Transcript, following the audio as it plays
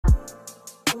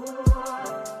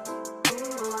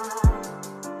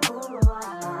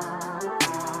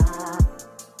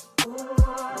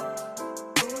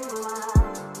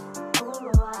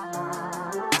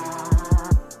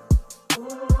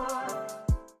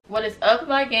What is up,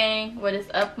 my gang? What is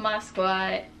up, my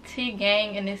squad? T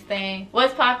gang in this thing.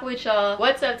 What's poppin' with y'all?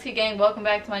 What's up, T gang? Welcome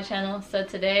back to my channel. So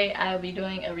today I will be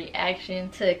doing a reaction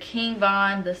to King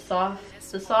Von, the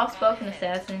soft-spoken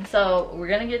assassin. So we're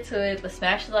gonna get to it, but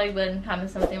smash the like button,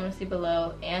 comment something you want to see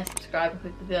below, and subscribe and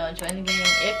click the bell and join the game.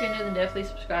 If you're new, then definitely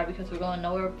subscribe because we're going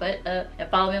nowhere but up.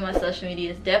 And follow me on my social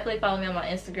medias. Definitely follow me on my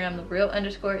Instagram,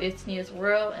 _is Tania's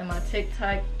World, and my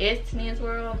TikTok is Tania's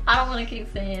World. I don't want to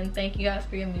keep saying thank you guys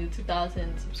for giving me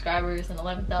 2,000 subscribers and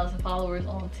 11,000 followers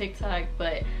on TikTok,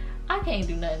 but I can't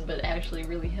do nothing but actually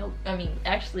really help.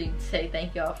 Actually say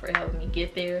thank y'all for helping me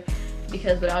get there,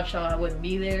 because without y'all I wouldn't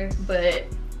be there. But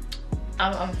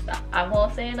I'm stop. I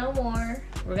won't say no more.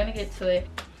 We're gonna get to it.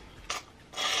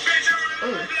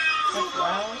 Ooh, that's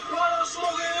loud.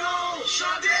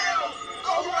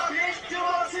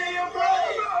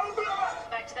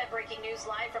 Back to that breaking news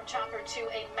live from Chopper to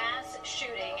a mass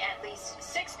shooting. At least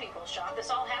 6 people shot. This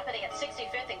all happening at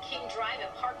 65th and King Drive in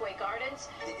Parkway Gardens.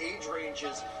 The age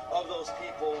ranges of those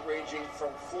people ranging from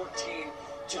 14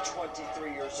 to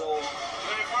 23 years old.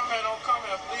 Hey, one man don't come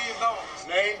here, please don't. His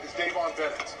name is Davon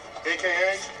Bennett,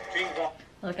 aka King Von.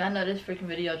 Look, I know this freaking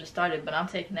video just started, but I'm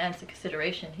taking that into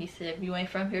consideration. He said, if you ain't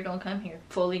from here, don't come here.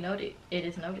 Fully noted. It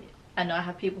is noted. I know I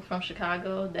have people from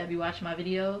Chicago that be watching my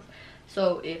videos,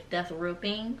 so if that's a real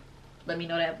thing, let me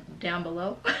know that down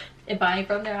below. If I ain't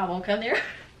from there, I won't come there.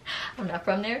 I'm not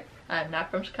from there. I'm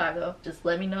not from Chicago. Just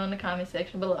let me know in the comment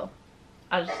section below.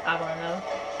 I want to know.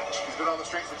 He's been on the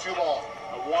street for too long.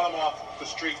 I want him off the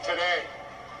street today.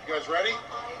 You guys ready?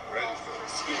 Ready for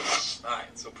this.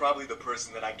 Alright, so probably the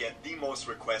person that I get the most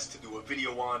requests to do a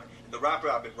video on, and the rapper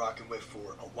I've been rocking with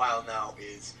for a while now,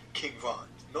 is King Von.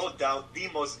 No doubt the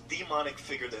most demonic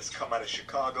figure that's come out of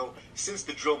Chicago since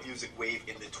the drill music wave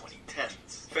in the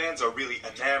 2010s. Fans are really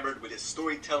enamored with his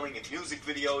storytelling and music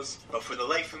videos, but for the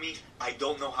life of me, I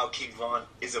don't know how King Von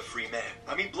is a free man.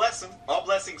 I mean, bless him, all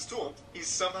blessings to him. He's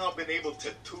somehow been able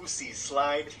to 2C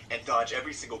slide and dodge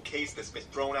every single case that's been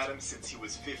thrown at him since he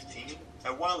was 15.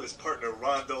 And while his partner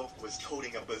Rondo was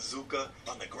toting a bazooka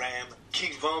on the gram,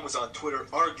 King Von was on Twitter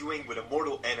arguing with a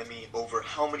mortal enemy over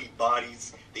how many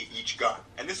bodies they each got.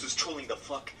 And this was trolling the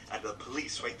fuck out of the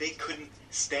police, right? They couldn't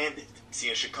stand it. See,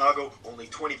 in Chicago, only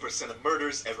 20% of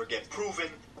murders ever get proven,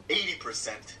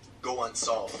 80% go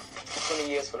unsolved. 20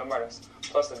 years for the murders,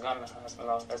 plus the gun husband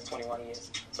law, that's 21 years.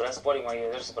 So that's 41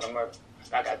 years just for the murder.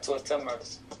 I got 2 attempted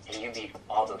murders. And you beat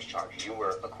all those charges. You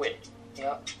were acquitted.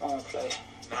 Yep, I don't play.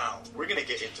 Now, we're gonna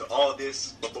get into all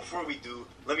this, but before we do,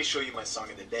 let me show you my song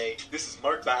of the day. This is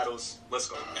Mark Battles. Let's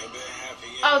go.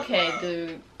 Okay,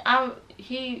 dude.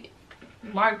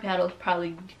 Mark Battles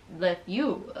probably left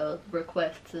you a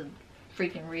request to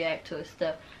freaking react to his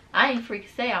stuff. I ain't freaking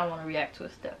say I want to react to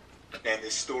his stuff. And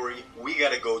this story, we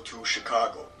gotta go to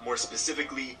Chicago, more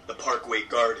specifically the Parkway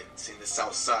Gardens in the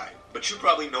South Side, but you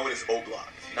probably know it as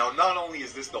O-Block. Now, not only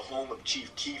is this the home of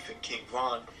Chief Keef and King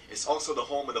Von, it's also the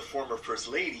home of the former First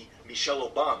Lady, Michelle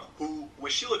Obama, who,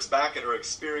 when she looks back at her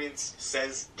experience,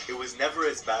 says it was never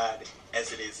as bad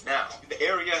as it is now. The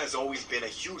area has always been a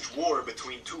huge war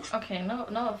between two. Okay, no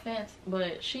offense,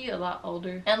 but she a lot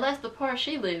older. Unless the part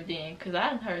she lived in, because I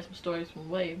done heard some stories from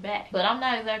way back. But I'm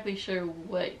not exactly sure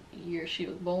what year she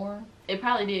was born. It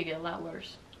probably did get a lot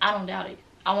worse. I don't doubt it.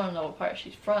 I want to know what part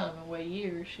she's from and what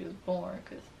year she was born,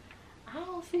 because I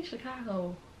don't see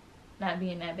Chicago not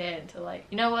being that bad until, like,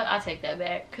 you know what, I take that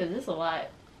back, because it's a lot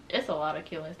of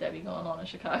killings that be going on in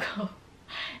Chicago.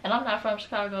 And I'm not from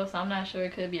Chicago, so I'm not sure.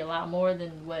 It could be a lot more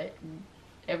than what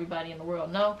everybody in the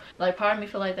world know. Like, part of me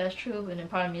feel like that's true, and then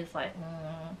part of me is like,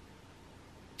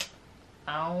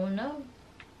 I don't know.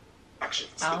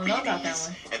 I don't know about that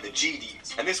one. And the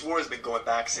GDs. And this war has been going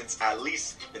back since at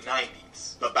least the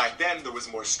 90s. But back then, there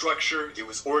was more structure, it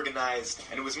was organized,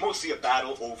 and it was mostly a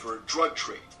battle over drug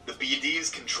trade. The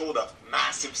BDs controlled a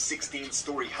massive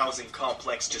 16-story housing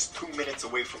complex just 2 minutes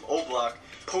away from O-Block,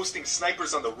 posting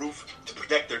snipers on the roof to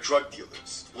protect their drug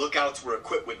dealers. Lookouts were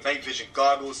equipped with night vision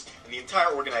goggles, and the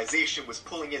entire organization was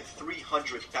pulling in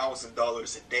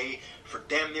 $300,000 a day for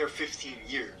damn near 15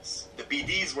 years. The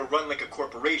BDs were run like a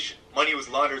corporation. Money was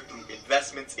laundered through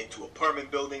investments into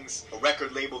apartment buildings, a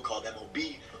record label called MOB,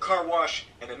 a car wash,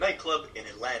 and a nightclub in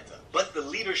Atlanta. But the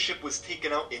leadership was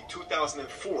taken out in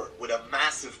 2004 with a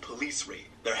massive police raid.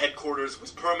 Their headquarters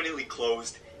was permanently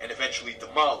closed and eventually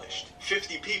demolished.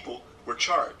 50 people were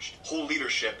charged. Whole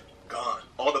leadership gone.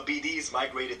 All the BDs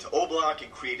migrated to O Block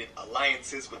and created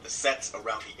alliances with the sets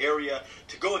around the area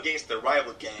to go against their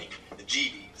rival gang, the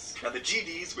GDs. Now the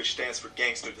GDs, which stands for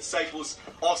Gangster Disciples,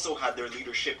 also had their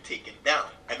leadership taken down.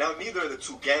 And now neither of the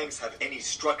two gangs have any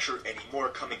structure anymore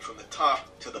coming from the top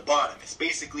to the bottom. It's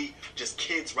basically just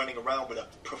kids running around with a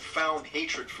profound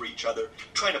hatred for each other,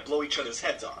 trying to blow each other's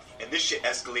heads off. And this shit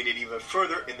escalated even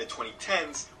further in the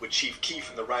 2010s with Chief Keef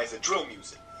and the rise of drill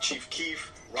music. Chief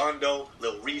Keef, Rondo,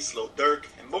 Lil Reese, Lil Durk,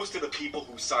 and most of the people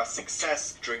who saw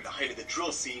success during the height of the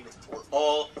drill scene were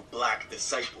all black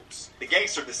disciples. The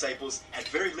Gangster Disciples had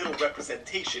very little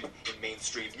representation in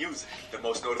mainstream music. The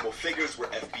most notable figures were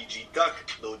FBG Duck,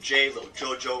 Lil J, Lil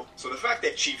Jojo. So the fact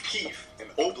that Chief Keef and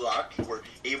O Block were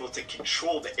able to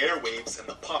control the airwaves and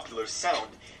the popular sound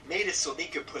made it so they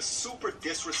could put super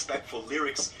disrespectful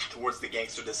lyrics towards the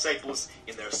Gangster Disciples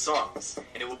in their songs,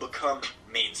 and it would become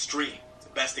mainstream. The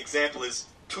best example is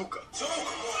Tuka.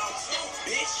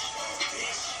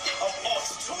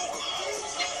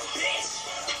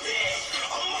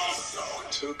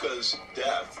 Tuka's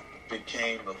death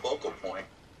became the focal point.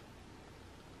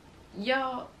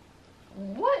 Y'all,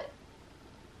 what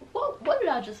did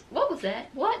I just, what was that?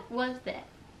 What was that?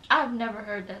 I've never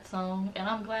heard that song, and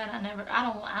I'm glad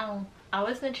I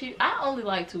listen to Chief. I only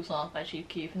like 2 songs by Chief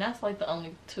Keef, and that's like the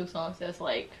only 2 songs that's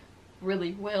like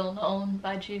really well known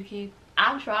by Chief Keef.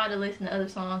 I've tried to listen to other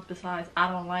songs besides I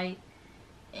Don't Like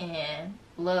and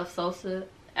Love Sosa.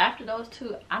 After those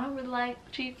 2, I don't really like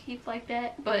Chief Keef like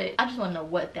that, but I just want to know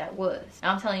what that was.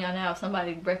 And I'm telling y'all now, if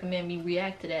somebody recommend me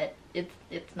react to that,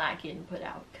 it's not getting put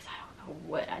out, because I don't know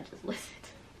what I just listened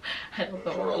to. I don't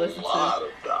know what I listened to. For a lot of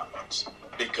dominance,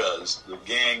 because the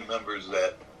gang members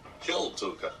that killed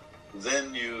Tuka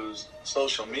then used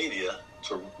social media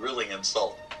to really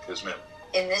insult his memory.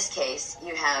 In this case,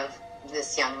 you have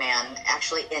this young man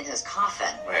actually in his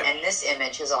coffin, right, and this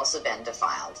image has also been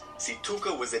defiled. See,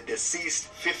 Tuka was a deceased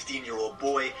 15-year-old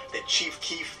boy that Chief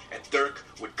Keef and Durk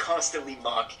would constantly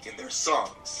mock in their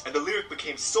songs. And the lyric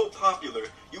became so popular,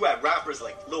 you had rappers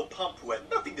like Lil Pump who had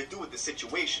nothing to do with the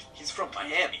situation. He's from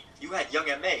Miami. You had Young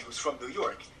M.A. who's from New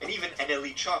York, and even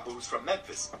NLE Choppa who's from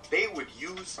Memphis. They would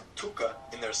use Tuka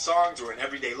in their songs or in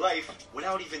everyday life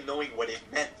without even knowing what it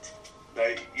meant. Now,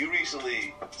 you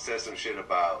recently said some shit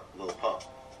about Lil Pump.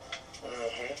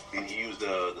 Did he use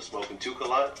the smoking Tuka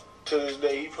line? To this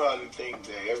day, he probably think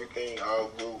that everything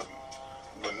all groovy.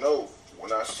 But no,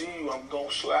 when I see you, I'm gonna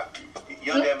slap you.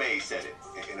 Young M.A. said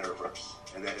it in her verse,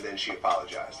 and then she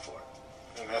apologized for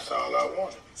it. And that's all I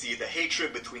wanted. See, the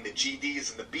hatred between the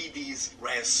GDs and the BDs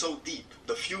ran so deep.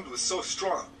 The feud was so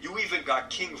strong. You even got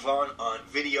King Von on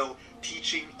video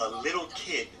teaching a little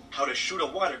kid how to shoot a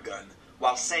water gun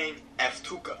while saying F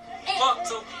Tuka. Fuck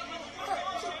Tuka.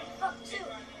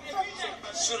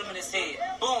 Shoot him in his head.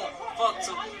 Boom. Fuck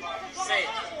Tuka. Say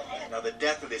it. Now the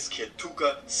death of this kid,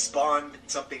 Tuka, spawned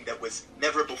something that was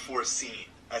never before seen.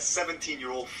 A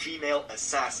 17-year-old female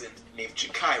assassin named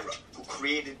Jakira, who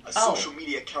created a social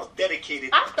media account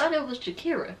dedicated... I thought it was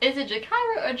Jakira. Is it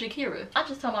Jakira or Jakira? I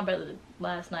just told my brother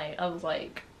last night, I was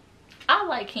like, I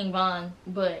like King Von,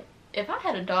 but if I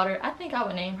had a daughter, I think I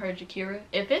would name her Jakira.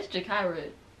 If it's Jakira,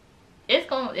 it's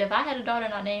gonna, if I had a daughter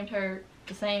and I named her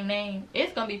the same name,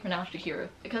 it's gonna be pronounced Jakira,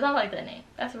 because I like that name.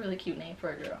 That's a really cute name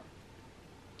for a girl.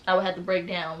 I would have to break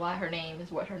down why her name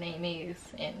is what her name is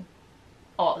and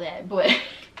all that, but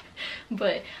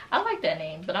I like that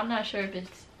name, but I'm not sure if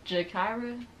it's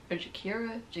Jakira or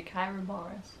Jakira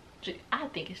Barnes. I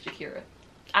think it's Jakira.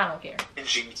 I don't care. And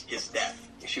his death.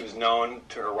 She was known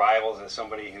to her rivals as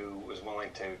somebody who was willing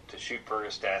to shoot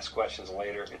first, ask questions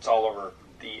later. It's all over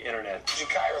the internet.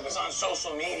 Jakira was on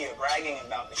social media bragging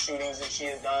about the shootings that she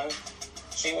had done.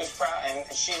 She was proud,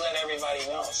 and she let everybody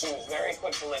know. She was very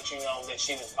quick to let you know that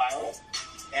she was violent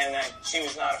and that she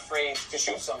was not afraid to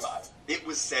shoot somebody. It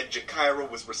was said Jakira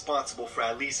was responsible for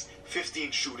at least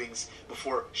 15 shootings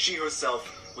before she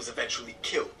herself was eventually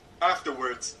killed.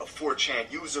 Afterwards, a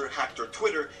 4chan user hacked her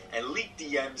Twitter and leaked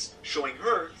DMs showing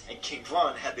her and King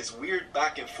Von had this weird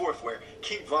back and forth where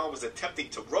King Von was attempting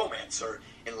to romance her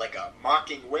in like a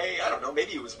mocking way. I don't know,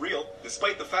 maybe it was real,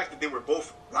 despite the fact that they were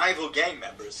both rival gang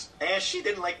members. And she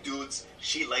didn't like dudes,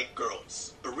 she liked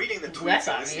girls. But reading the tweets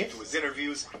and listening to his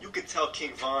interviews, you could tell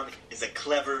King Von is a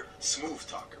clever, smooth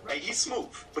talker, right? He's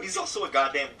smooth, but he's also a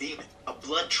goddamn demon. A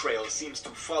blood trail seems to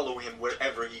follow him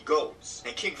wherever he goes.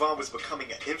 And King Von was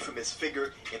becoming an infamous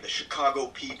figure in the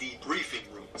Chicago PD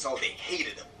briefing rooms. Oh, they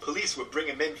hated him. Police would bring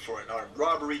him in for an armed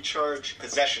robbery charge,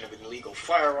 possession of an illegal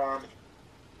firearm.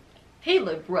 He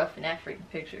looked rough in that freaking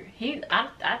picture.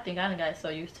 I think I done got so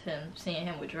used to him, seeing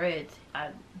him with dreads.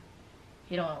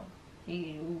 He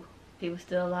he was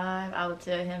still alive, I would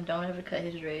tell him don't ever cut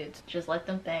his dreads. Just let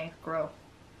them things grow.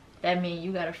 That means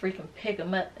you gotta freaking pick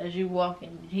him up as you walk,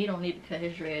 and he don't need to cut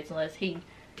his dreads unless he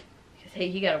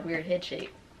got a weird head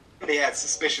shape. They had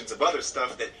suspicions of other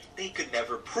stuff that they could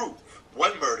never prove.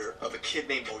 One murder of a kid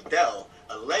named Odell,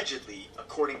 allegedly,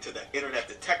 according to the internet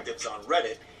detectives on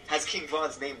Reddit, has King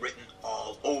Von's name written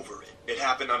all over it. It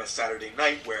happened on a Saturday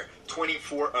night where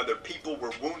 24 other people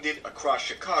were wounded across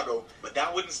Chicago, but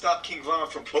that wouldn't stop King Von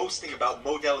from boasting about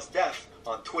Modell's death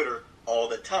on Twitter all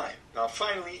the time. Now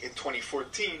finally, in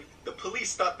 2014, the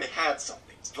police thought they had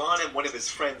something. Von and one of his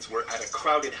friends were at a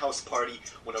crowded house party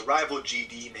when a rival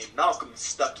GD named Malcolm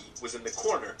Stuckey was in the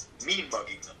corner,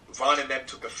 mean-mugging them. Von and them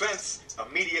took offense,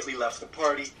 immediately left the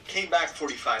party, came back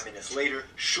 45 minutes later,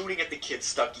 shooting at the kid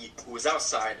Stuckey, who was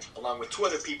outside, along with 2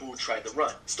 other people who tried to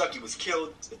run. Stuckey was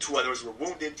killed, the 2 others were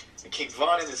wounded, and King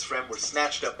Von and his friend were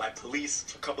snatched up by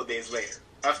police a couple days later.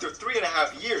 After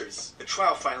 3.5 years, the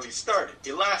trial finally started.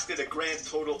 It lasted a grand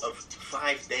total of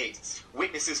 5 days.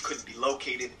 Witnesses couldn't be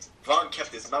located. Von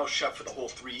kept his mouth shut for the whole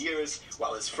 3 years,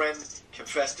 while his friend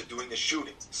confessed to doing the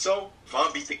shooting. So,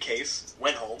 Von beat the case,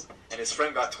 went home, and his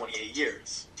friend got 28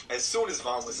 years. As soon as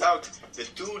Von was out, the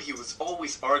dude he was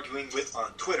always arguing with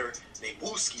on Twitter, named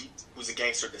Wooski, who's a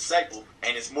gangster disciple,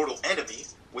 and his mortal enemy,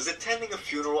 was attending a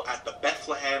funeral at the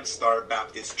Bethlehem Star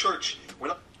Baptist Church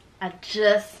when...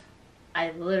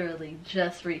 I literally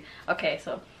just read. Okay,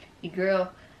 so your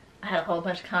girl, I had a whole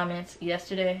bunch of comments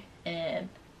yesterday, and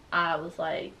I was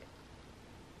like,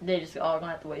 they just all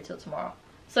gonna have to wait till tomorrow.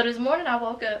 So this morning I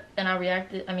woke up and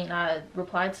I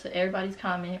replied to everybody's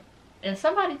comment, and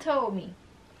somebody told me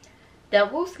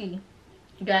that Wooski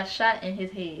got shot in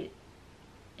his head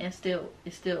and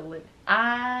is still living.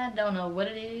 I don't know what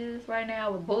it is right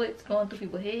now with bullets going through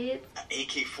people's heads. An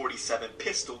AK-47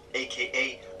 pistol,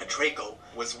 aka a Draco,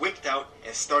 was whipped out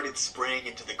and started spraying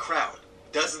into the crowd.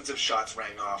 Dozens of shots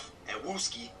rang off, and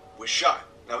Wooski was shot.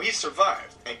 Now he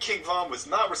survived, and King Von was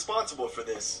not responsible for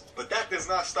this, but that does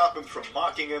not stop him from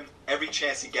mocking him every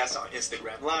chance he gets on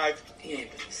Instagram Live. He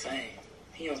ain't been the same.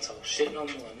 He don't talk shit no more,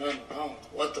 nothing. I don't know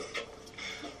what the fuck.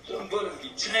 Some brothers be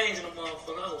changing the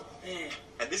motherfucker. Oh, man.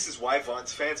 And this is why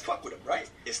Von's fans fuck with him, right?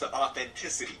 It's the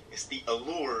authenticity. It's the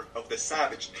allure of the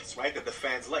savageness, right? That the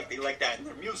fans like. They like that in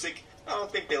their music. I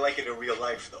don't think they like it in real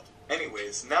life, though.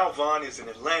 Anyways, now Von is in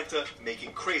Atlanta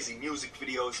making crazy music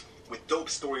videos with dope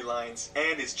storylines,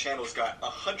 and his channel's got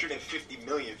 150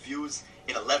 million views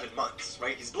in 11 months,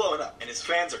 right? He's blowing up, and his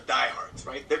fans are diehards,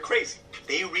 right? They're crazy.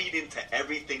 They read into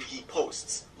everything he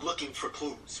posts, looking for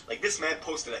clues. Like this man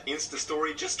posted an Insta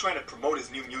story just trying to promote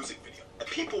his new music video. And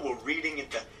people were reading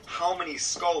into how many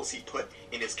skulls he put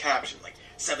in his caption. Like,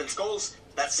 7 skulls?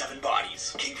 That's 7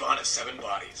 bodies. King Von has 7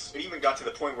 bodies. It even got to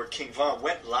the point where King Von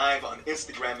went live on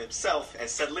Instagram himself and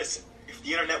said, listen, if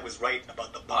the internet was right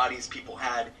about the bodies people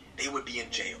had, they would be in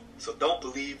jail. So don't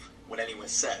believe what anyone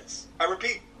says. I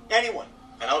repeat, anyone.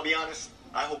 And I'll be honest,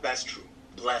 I hope that's true.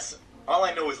 Bless him. All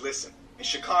I know is, listen, in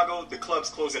Chicago, the clubs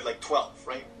close at like 12,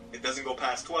 right? It doesn't go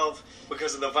past 12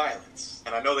 because of the violence.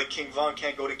 And I know that King Von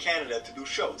can't go to Canada to do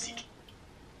shows. He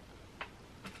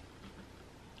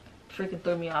freaking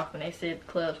threw me off when they said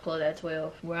clubs close at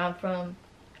 12. Where I'm from,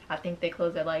 I think they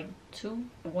close at like 2,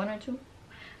 1 or 2.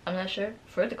 I'm not sure.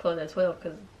 For it to close at 12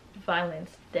 because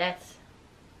violence, that's...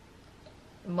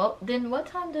 Then what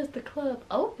time does the club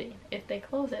open if they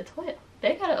close at 12?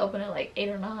 They gotta open at like 8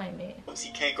 or 9, man.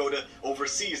 He can't go to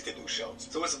overseas to do shows.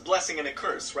 So it's a blessing and a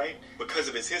curse, right? Because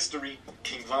of his history,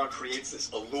 King Von creates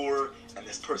this allure and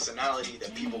this personality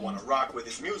that people want to rock with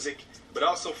his music, but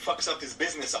also fucks up his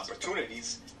business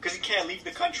opportunities because he can't leave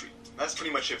the country. That's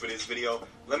pretty much it for this video.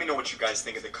 Let me know what you guys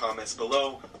think in the comments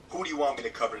below. Who do you want me to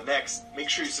cover next? Make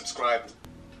sure you subscribe.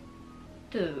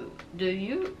 Dude, do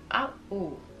you...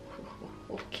 Ooh.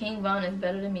 King Von is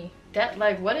better than me. That,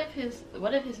 like, what if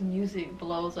his music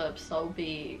blows up so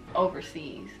big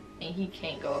overseas and he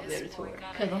can't go up there to tour?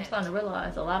 Because I'm starting to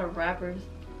realize a lot of rappers,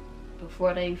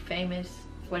 before they famous,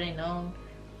 before they known,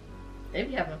 they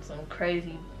be having some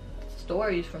crazy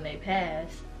stories from their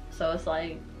past. So it's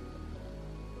like,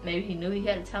 maybe he knew he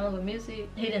had a talent with music.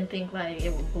 He didn't think like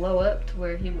it would blow up to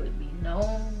where he would be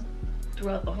known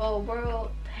throughout the whole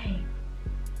world. Dang.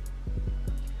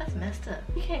 That's messed up.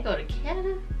 You can't go to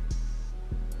Canada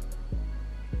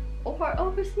or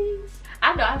overseas.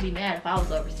 I know I'd be mad if I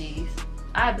was overseas.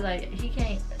 I'd be like, he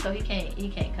can't come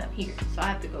here, so I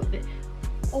have to go there.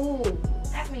 Oh,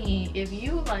 that means if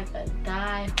you like a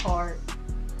die-hard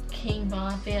King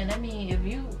Von fan, that means if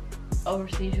you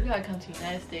overseas, you gotta come to the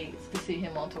United States to see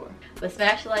him on tour. But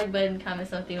smash the like button, comment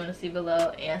something you want to see below,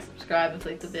 and subscribe and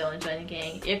click the bell and join the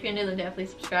gang. If you're new, then definitely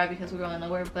subscribe because we're going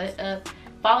nowhere but up.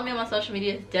 Follow me on my social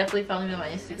media. Definitely follow me on my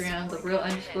Instagram,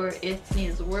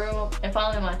 _is_Tania's_world, and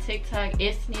follow me on my TikTok,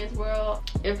 _is_Tania's_world.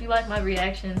 If you like my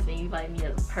reactions and you like me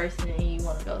as a person and you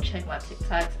want to go check my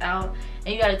TikToks out,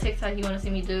 and you got a TikTok you want to see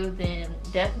me do, then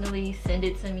definitely send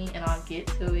it to me and I'll get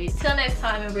to it. Till next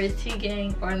time, remember, it's T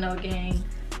gang or no gang.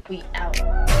 We out.